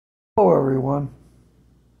Hello, everyone.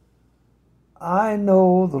 I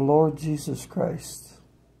know the Lord Jesus Christ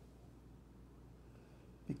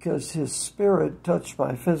because His Spirit touched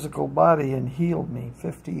my physical body and healed me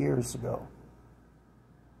 50 years ago.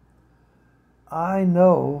 I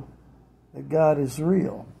know that God is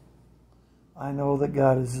real. I know that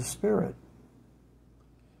God is a spirit.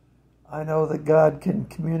 I know that God can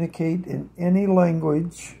communicate in any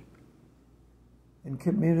language and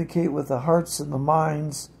communicate with the hearts and the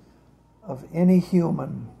minds of any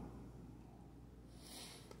human.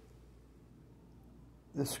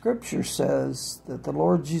 The scripture says that the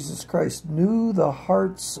Lord Jesus Christ knew the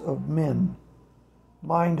hearts of men,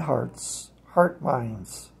 mind hearts, heart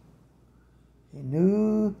minds. He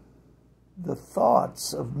knew the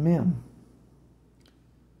thoughts of men.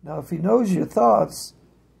 Now, if He knows your thoughts,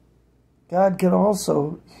 God can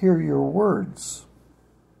also hear your words.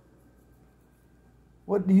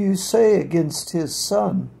 What do you say against His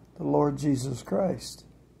Son, the Lord Jesus Christ?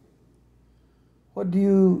 What do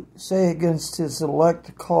you say against His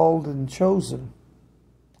elect, called, and chosen,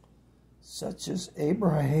 such as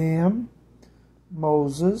Abraham,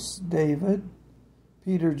 Moses, David,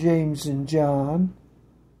 Peter, James, and John,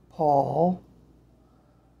 Paul?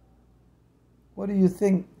 What do you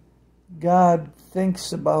think God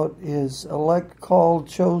thinks about His elect, called,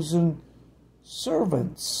 chosen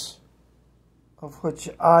servants, of which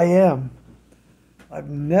I am? I've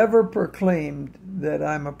never proclaimed that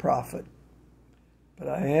I'm a prophet, but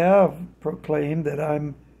I have proclaimed that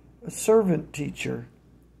I'm a servant teacher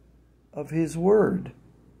of His Word.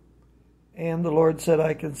 And the Lord said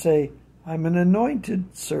I can say, I'm an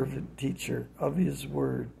anointed servant teacher of His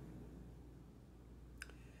Word.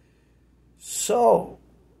 So,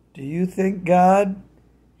 do you think God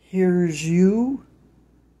hears you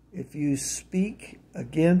if you speak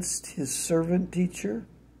against His servant teacher?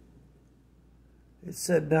 It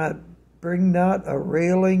said, bring not a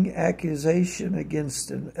railing accusation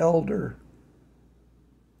against an elder.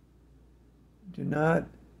 Do not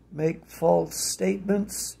make false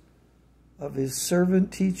statements of His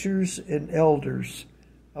servant teachers and elders,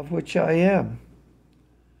 of which I am.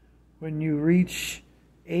 When you reach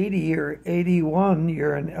 80 or 81,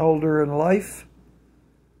 you're an elder in life.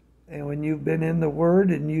 And when you've been in the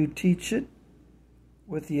Word and you teach it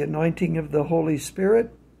with the anointing of the Holy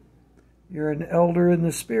Spirit, you're an elder in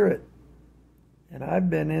the Spirit. And I've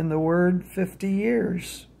been in the Word 50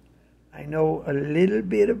 years. I know a little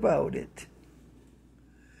bit about it.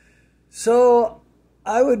 So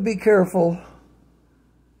I would be careful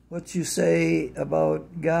what you say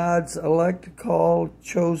about God's elect, called,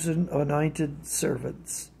 chosen, anointed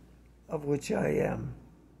servants, of which I am.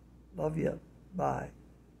 Love you. Bye.